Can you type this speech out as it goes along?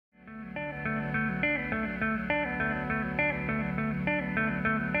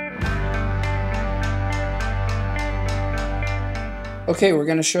Okay, we're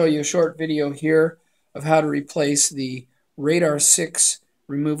going to show you a short video here of how to replace the Radar 6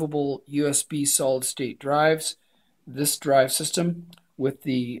 removable USB solid state drives, this drive system, with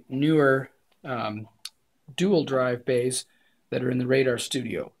the newer dual drive bays that are in the Radar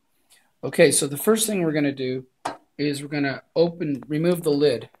Studio. Okay, so the first thing we're going to do is we're going to remove the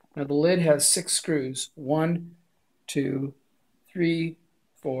lid. Now the lid has 6 screws, 1, 2, 3,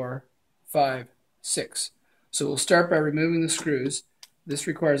 4, 5, 6. So we'll start by removing the screws. This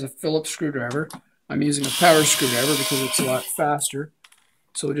requires a Phillips screwdriver. I'm using a power screwdriver because it's a lot faster.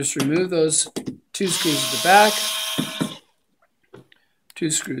 So we'll just remove those 2 screws at the back,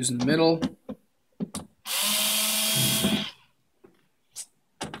 2 screws in the middle,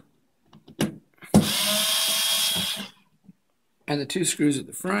 and the 2 screws at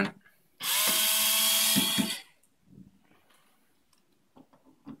the front.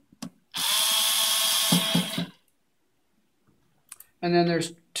 And then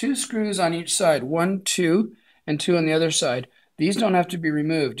there's 2 screws on each side, 1, 2, and 2 on the other side. These don't have to be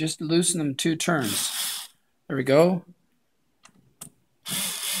removed, just loosen them 2 turns. There we go.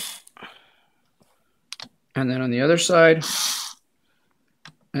 And then on the other side,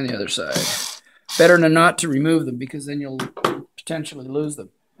 and the other side. Better than not to remove them because then you'll potentially lose them.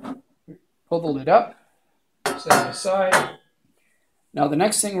 Pull the lid up, set it aside. Now the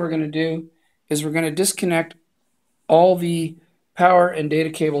next thing we're going to do is we're going to disconnect all the power and data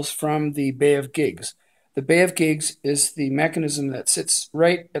cables from the bay of gigs. The bay of gigs is the mechanism that sits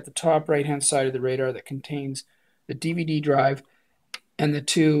right at the top right-hand side of the radar that contains the DVD drive and the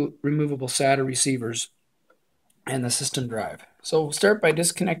 2 removable SATA receivers and the system drive. So we'll start by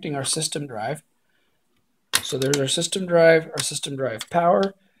disconnecting our system drive. So there's our system drive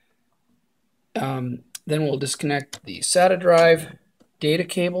power. Then we'll disconnect the SATA drive, data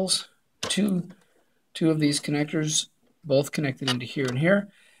cables, two of these connectors, both connected into here and here.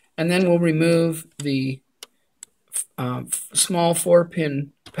 And then we'll remove the small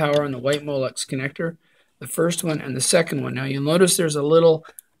 4-pin power on the white Molex connector, the first one and the second one. Now you'll notice there's a little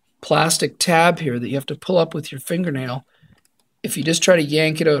plastic tab here that you have to pull up with your fingernail. If you just try to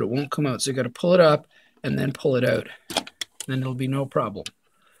yank it out, it won't come out. So you've got to pull it up and then pull it out. Then it'll be no problem.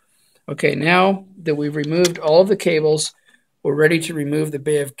 Okay, now that we've removed all of the cables, we're ready to remove the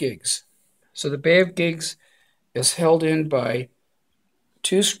bay of gigs. So the bay of gigs is held in by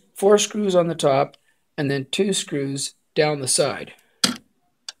 4 screws on the top and then 2 screws down the side.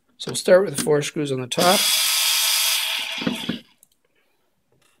 So we'll start with the 4 screws on the top.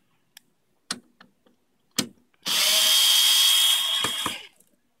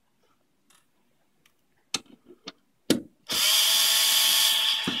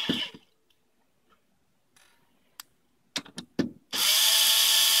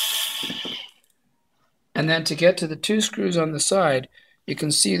 And then to get to the 2 screws on the side, you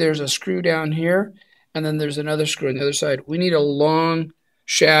can see there's a screw down here, and then there's another screw on the other side. We need a long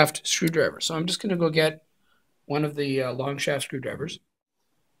shaft screwdriver. So I'm just going to go get one of the long shaft screwdrivers.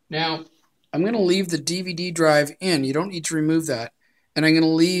 Now, I'm going to leave the DVD drive in. You don't need to remove that. And I'm going to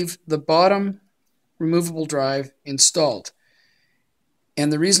leave the bottom removable drive installed.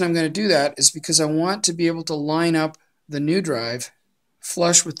 And the reason I'm going to do that is because I want to be able to line up the new drive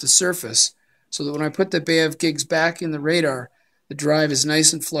flush with the surface, so that when I put the bay of gigs back in the radar, the drive is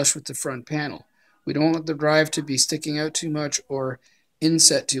nice and flush with the front panel. We don't want the drive to be sticking out too much or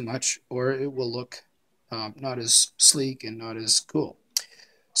inset too much, or it will look not as sleek and not as cool.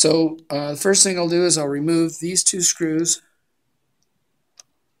 So the first thing I'll do is I'll remove these 2 screws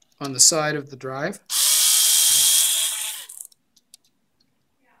on the side of the drive.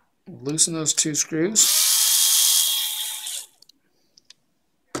 Loosen those 2 screws.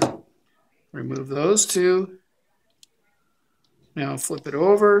 Remove those 2. Now flip it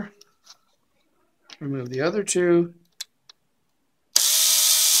over. Remove the other 2.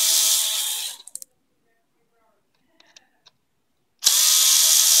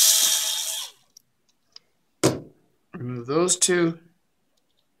 Remove those 2.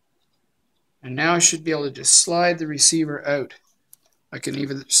 And now I should be able to just slide the receiver out. I can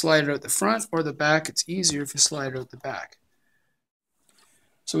either slide it out the front or the back. It's easier if you slide it out the back.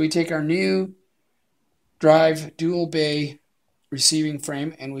 So we take our new drive dual bay receiving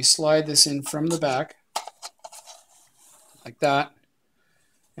frame and we slide this in from the back like that.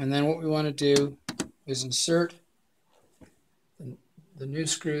 And then what we want to do is insert the new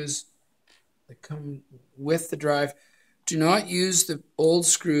screws that come with the drive. Do not use the old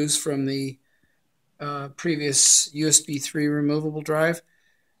screws from the previous USB 3 removable drive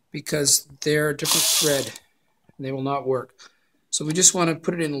because they're a different thread and they will not work. So we just want to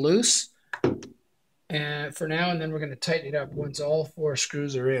put it in loose and for now, and then we're going to tighten it up once all 4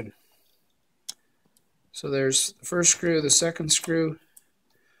 screws are in. So there's the first screw, the second screw.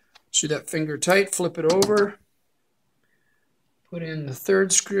 Screw that finger tight, flip it over, put in the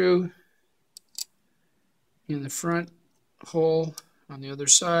third screw in the front hole on the other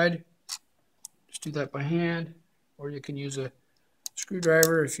side. Just do that by hand, or you can use a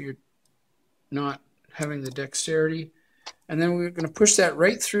screwdriver if you're not having the dexterity. And then we're going to push that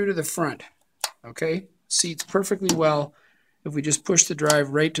right through to the front. Okay? Seats perfectly well if we just push the drive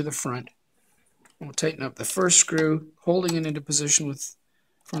right to the front. We'll tighten up the first screw, holding it into position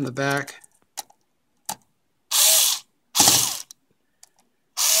from the back.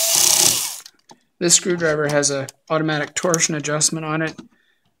 This screwdriver has an automatic torsion adjustment on it,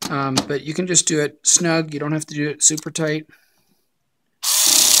 but you can just do it snug. You don't have to do it super tight.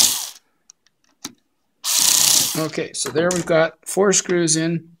 Okay, so there we've got 4 screws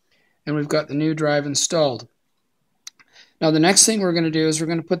in, and we've got the new drive installed. Now the next thing we're going to do is we're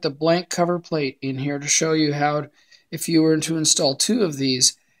going to put the blank cover plate in here to show you how, if you were to install 2 of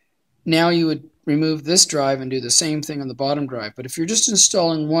these, now you would remove this drive and do the same thing on the bottom drive. But if you're just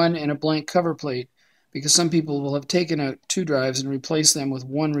installing 1 and a blank cover plate, because some people will have taken out 2 drives and replaced them with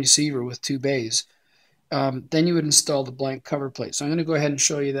 1 receiver with 2 bays, then you would install the blank cover plate. So I'm going to go ahead and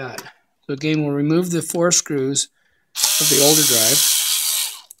show you that. So again, we'll remove the 4 screws of the older drive.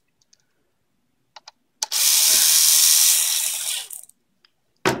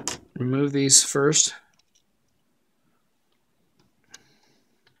 Remove these first.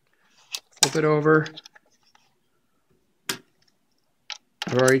 Flip it over.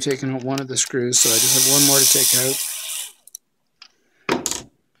 I've already taken out 1 of the screws, so I just have 1 more to take out.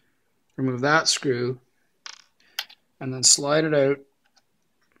 Remove that screw, and then slide it out.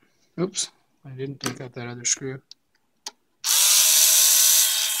 Oops, I didn't take out that other screw.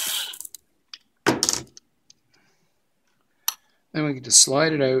 Then we can just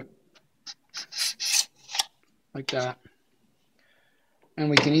slide it out like that. And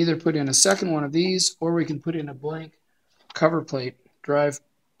we can either put in a second one of these, or we can put in a blank cover plate, drive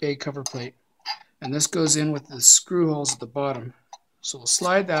bay cover plate. And this goes in with the screw holes at the bottom. So we'll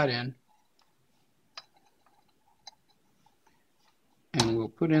slide that in. And we'll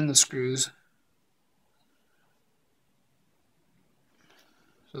put in the screws.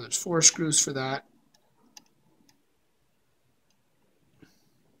 So there's 4 screws for that.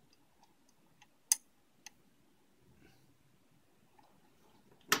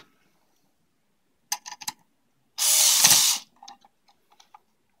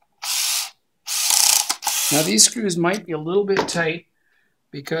 Now these screws might be a little bit tight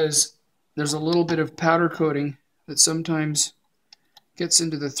because there's a little bit of powder coating that sometimes gets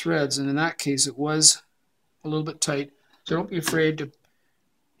into the threads, and in that case it was a little bit tight. So don't be afraid to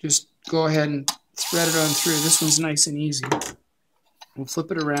just go ahead and thread it on through. This one's nice and easy. We'll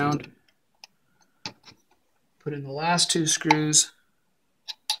flip it around, put in the last 2 screws.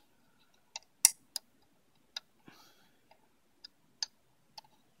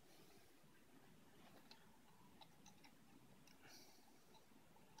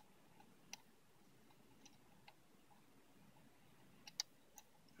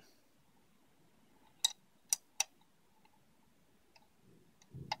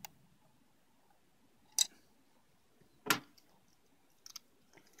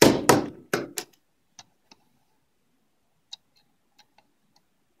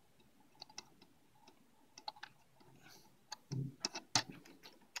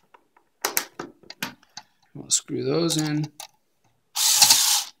 We'll screw those in.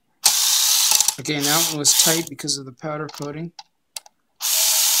 Again, that one was tight because of the powder coating,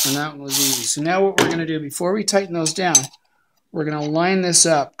 and that one was easy. So now what we're going to do, before we tighten those down, we're going to line this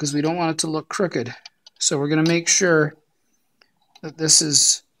up because we don't want it to look crooked. So we're going to make sure that this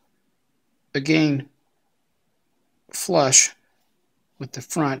is, again, flush with the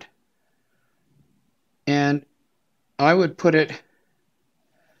front. And I would put it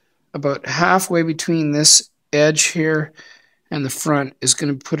about halfway between this edge here and the front is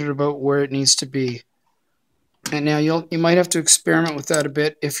going to put it about where it needs to be. And now you might have to experiment with that a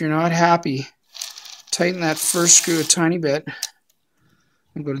bit. If you're not happy, tighten that first screw a tiny bit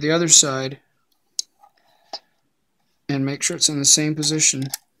and go to the other side and make sure it's in the same position.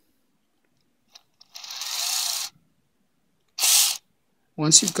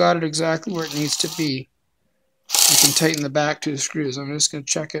 Once you've got it exactly where it needs to be, you can tighten the back 2 screws. I'm just going to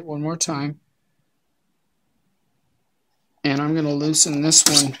check it one more time. And I'm going to loosen this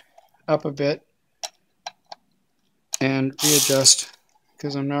one up a bit and readjust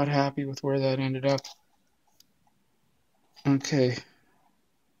because I'm not happy with where that ended up. Okay.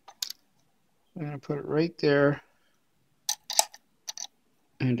 I'm going to put it right there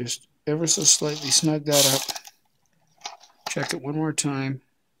and just ever so slightly snug that up. Check it one more time.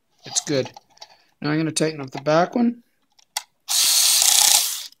 It's good. Now I'm going to tighten up the back one.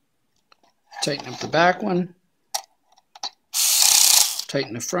 Tighten up the back one.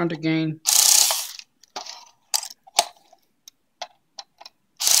 Tighten the front again.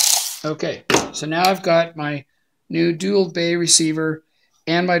 Okay, so now I've got my new dual bay receiver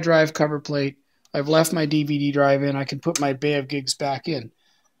and my drive cover plate. I've left my DVD drive in. I can put my Bay of Gigs back in.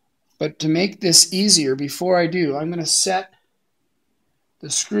 But to make this easier, before I do, I'm going to set the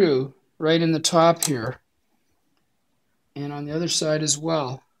screw right in the top here and on the other side as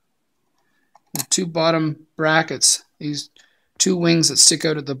well. The two bottom brackets, these two wings that stick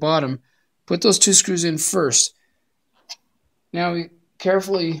out at the bottom, put those two screws in first. Now we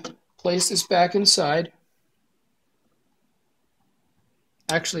carefully place this back inside.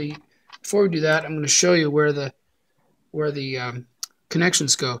 Actually, before we do that, I'm going to show you where the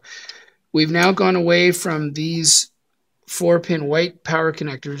connections go. We've now gone away from these 4-pin white power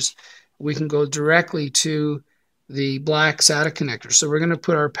connectors. We can go directly to the black SATA connector. So we're going to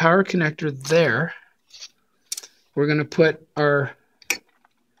put our power connector there. We're going to put our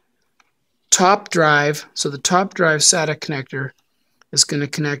top drive, so the top drive SATA connector is going to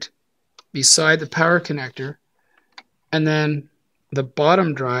connect beside the power connector, and then the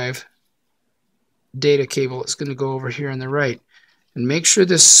bottom drive data cable is going to go over here on the right. And make sure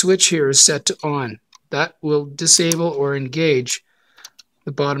this switch here is set to on. That will disable or engage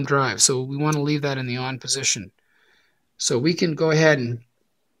the bottom drive. So we want to leave that in the on position. So we can go ahead and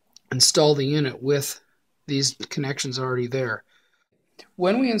install the unit with these connections already there.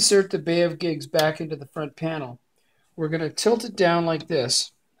 When we insert the Bay of Gigs back into the front panel, we're going to tilt it down like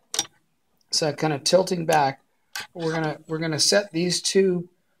this. So kind of tilting back. We're gonna set these two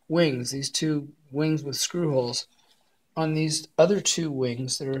wings with screw holes, on these other two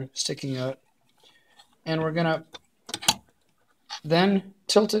wings that are sticking out, and we're gonna then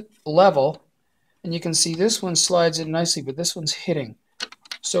tilt it level, and you can see this one slides in nicely, but this one's hitting.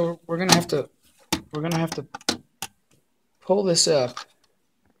 So we're gonna have to pull this up,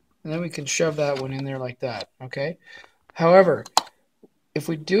 and then we can shove that one in there like that. Okay. However, if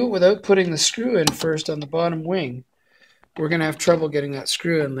we do it without putting the screw in first on the bottom wing, we're going to have trouble getting that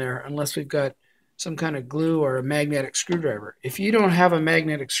screw in there unless we've got some kind of glue or a magnetic screwdriver. If you don't have a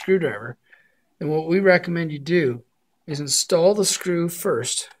magnetic screwdriver, then what we recommend you do is install the screw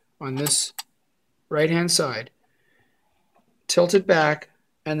first on this right-hand side, tilt it back,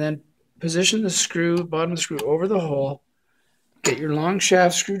 and then position the screw, bottom of the screw, over the hole, get your long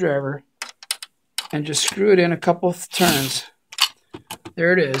shaft screwdriver, and just screw it in a couple of turns.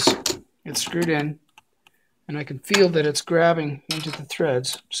 There it is. It's screwed in, and I can feel that it's grabbing into the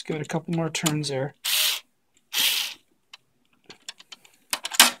threads. Just give it a couple more turns there.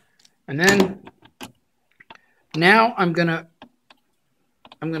 And then now I'm gonna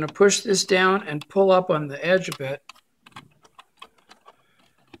push this down and pull up on the edge a bit.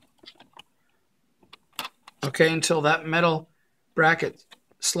 Okay, until that metal bracket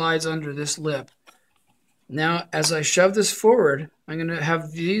slides under this lip. Now, as I shove this forward, I'm going to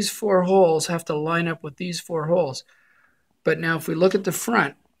have these four holes have to line up with these four holes. But now, if we look at the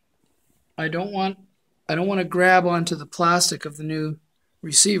front, I don't want to grab onto the plastic of the new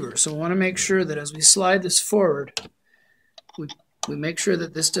receiver. So I want to make sure that as we slide this forward, we make sure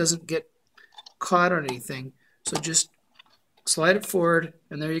that this doesn't get caught on anything. So just slide it forward,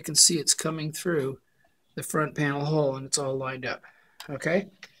 and there you can see it's coming through the front panel hole, and it's all lined up. Okay?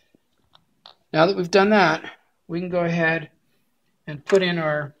 Now that we've done that, we can go ahead and put in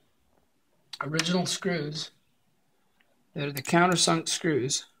our original screws that are the countersunk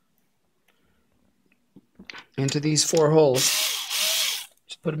screws into these four holes.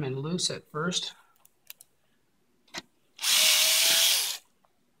 Just put them in loose at first.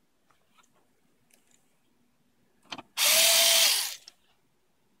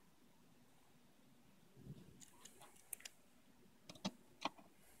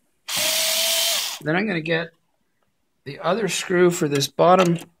 Then I'm going to get the other screw for this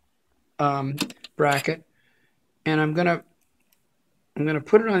bottom bracket, and I'm going to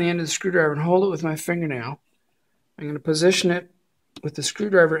put it on the end of the screwdriver and hold it with my fingernail. I'm going to position it with the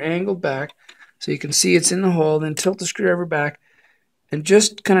screwdriver angled back so you can see it's in the hole, then tilt the screwdriver back and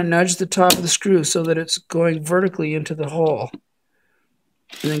just kind of nudge the top of the screw so that it's going vertically into the hole.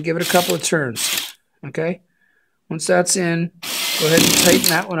 And then give it a couple of turns. Okay? Once that's in, go ahead and tighten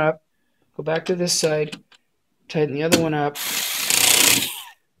that one up. Go back to this side, tighten the other one up,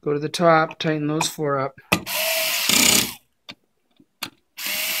 go to the top, tighten those four up.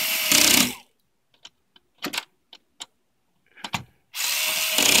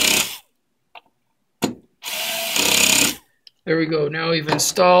 There we go. Now we've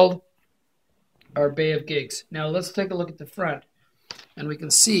installed our bay of gigs. Now let's take a look at the front, and we can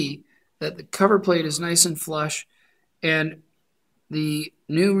see that the cover plate is nice and flush, and the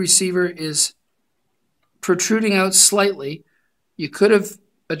new receiver is protruding out slightly. You could have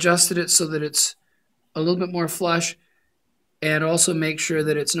adjusted it so that it's a little bit more flush, and also make sure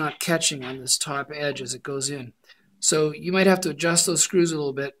that it's not catching on this top edge as it goes in. So you might have to adjust those screws a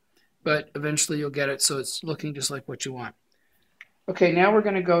little bit, but eventually you'll get it so it's looking just like what you want. Okay, now we're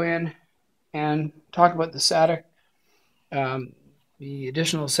going to go in and talk about the SATA, the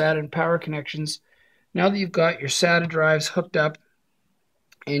additional SATA and power connections. Now that you've got your SATA drives hooked up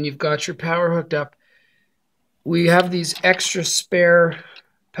and you've got your power hooked up, we have these extra spare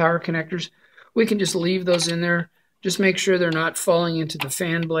power connectors. We can just leave those in there. Just make sure they're not falling into the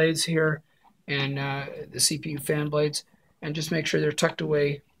fan blades here and the CPU fan blades, and just make sure they're tucked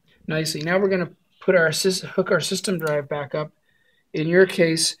away nicely. Now we're going to put hook our system drive back up. In your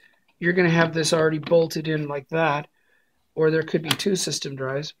case, you're going to have this already bolted in like that, or there could be two system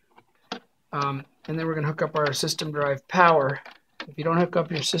drives. And then we're going to hook up our system drive power. If you don't hook up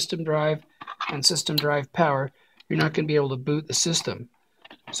your system drive and system drive power, you're not going to be able to boot the system.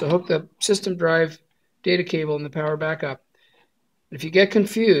 So hook the system drive data cable and the power back up. If you get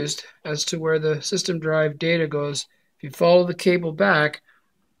confused as to where the system drive data goes, if you follow the cable back,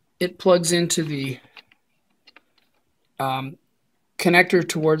 it plugs into the connector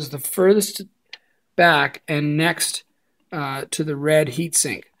towards the furthest back and next to the red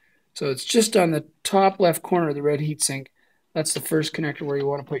heatsink. So it's just on the top left corner of the red heatsink. That's the first connector where you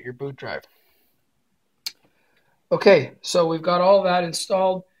want to put your boot drive. Okay, so we've got all that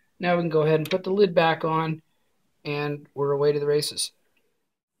installed. Now we can go ahead and put the lid back on, and we're away to the races.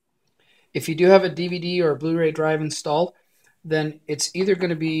 If you do have a DVD or a Blu-ray drive installed, then it's either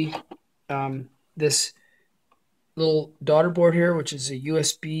going to be this little Daughterboard here, which is a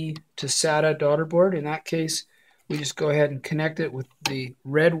USB to SATA Daughterboard. In that case, we just go ahead and connect it with the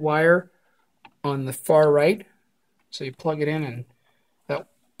red wire on the far right. So you plug it in, and that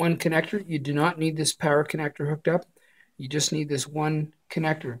one connector, you do not need this power connector hooked up. You just need this one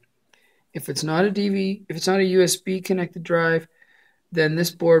connector. If it's not a USB connected drive, then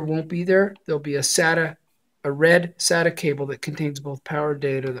this board won't be there. There'll be a red SATA cable that contains both power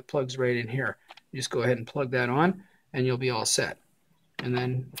data that plugs right in here. You just go ahead and plug that on, and you'll be all set. And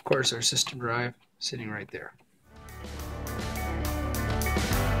then, of course, our system drive sitting right there.